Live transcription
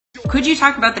Could you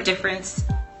talk about the difference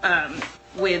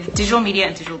with digital media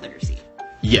and digital literacy?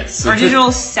 Yes. Or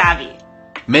digital savvy?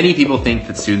 Many people think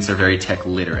that students are very tech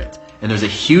literate. And there's a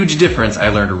huge difference I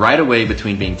learned right away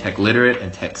between being tech literate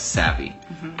and tech savvy.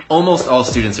 Almost all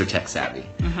students are tech savvy.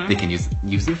 They can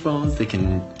use their phones, they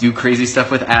can do crazy stuff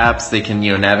with apps, they can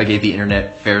navigate the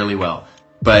internet fairly well.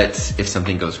 But if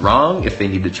something goes wrong, if they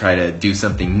need to try to do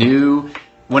something new,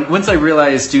 once I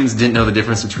realized students didn't know the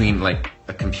difference between like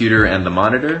a computer and the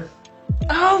monitor.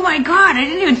 Oh my god, I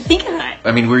didn't even think of that.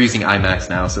 I mean, we're using IMAX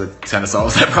now, so it kind of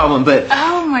solves that problem. But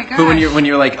oh my god. But when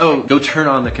you're like, oh, go turn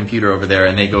on the computer over there,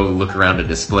 and they go look around a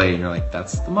display, and you're like,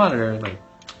 that's the monitor. Like,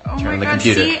 turn on the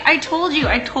computer. See, I told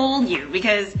you,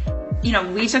 because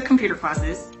we took computer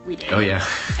classes. We did. Oh yeah.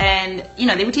 And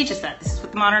they would teach us that this is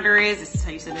what the monitor is. This is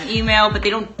how you send an email. But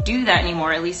they don't do that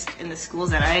anymore. At least in the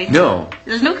schools that I. No.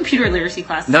 There's no computer literacy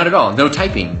classes. Not at all. No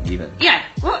typing even. Yeah.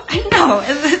 Well, I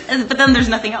know. But then there's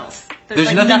nothing else. There's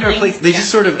like nothing to replace. They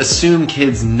just sort of assume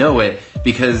kids know it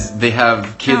because they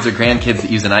have kids or grandkids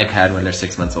that use an iPad when they're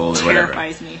 6 months old or whatever.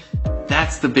 Terrifies me.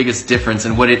 That's the biggest difference.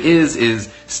 And what it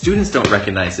is students don't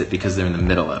recognize it because they're in the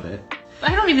middle of it.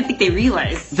 I don't even think they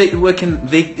realize.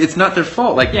 It's not their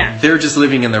fault. Like, they're just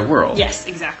living in their world. Yes,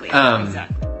 exactly.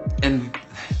 Exactly. And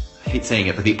I hate saying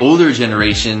it, but the older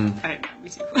generation me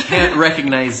too. can't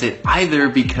recognize it either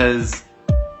because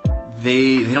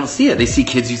they don't see it. They see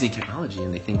kids using technology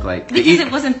and they think like... Because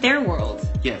it wasn't their world.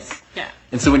 Yes. Yeah.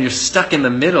 And so when you're stuck in the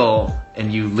middle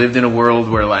and you lived in a world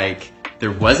where like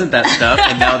there wasn't that stuff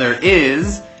and now there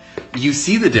is... You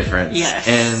see the difference, yes.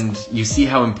 And you see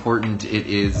how important it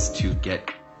is to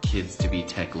get kids to be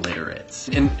tech literate.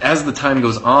 And as the time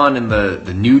goes on and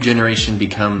the new generation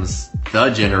becomes the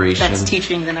generation... That's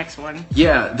teaching the next one.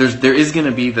 Yeah, there is going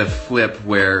to be the flip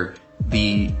where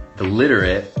the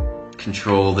literate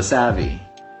control the savvy.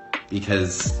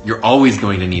 Because you're always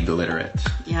going to need the literate.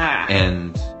 Yeah.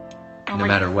 And... no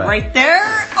matter what. Right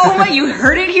there? Oh my, you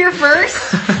heard it here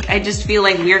first? I just feel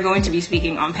like we are going to be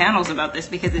speaking on panels about this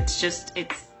because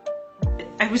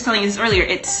I was telling you this earlier,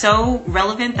 it's so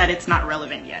relevant that it's not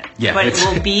relevant yet. Yeah. But it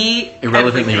will be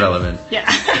irrelevantly relevant. Yeah,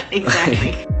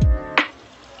 exactly.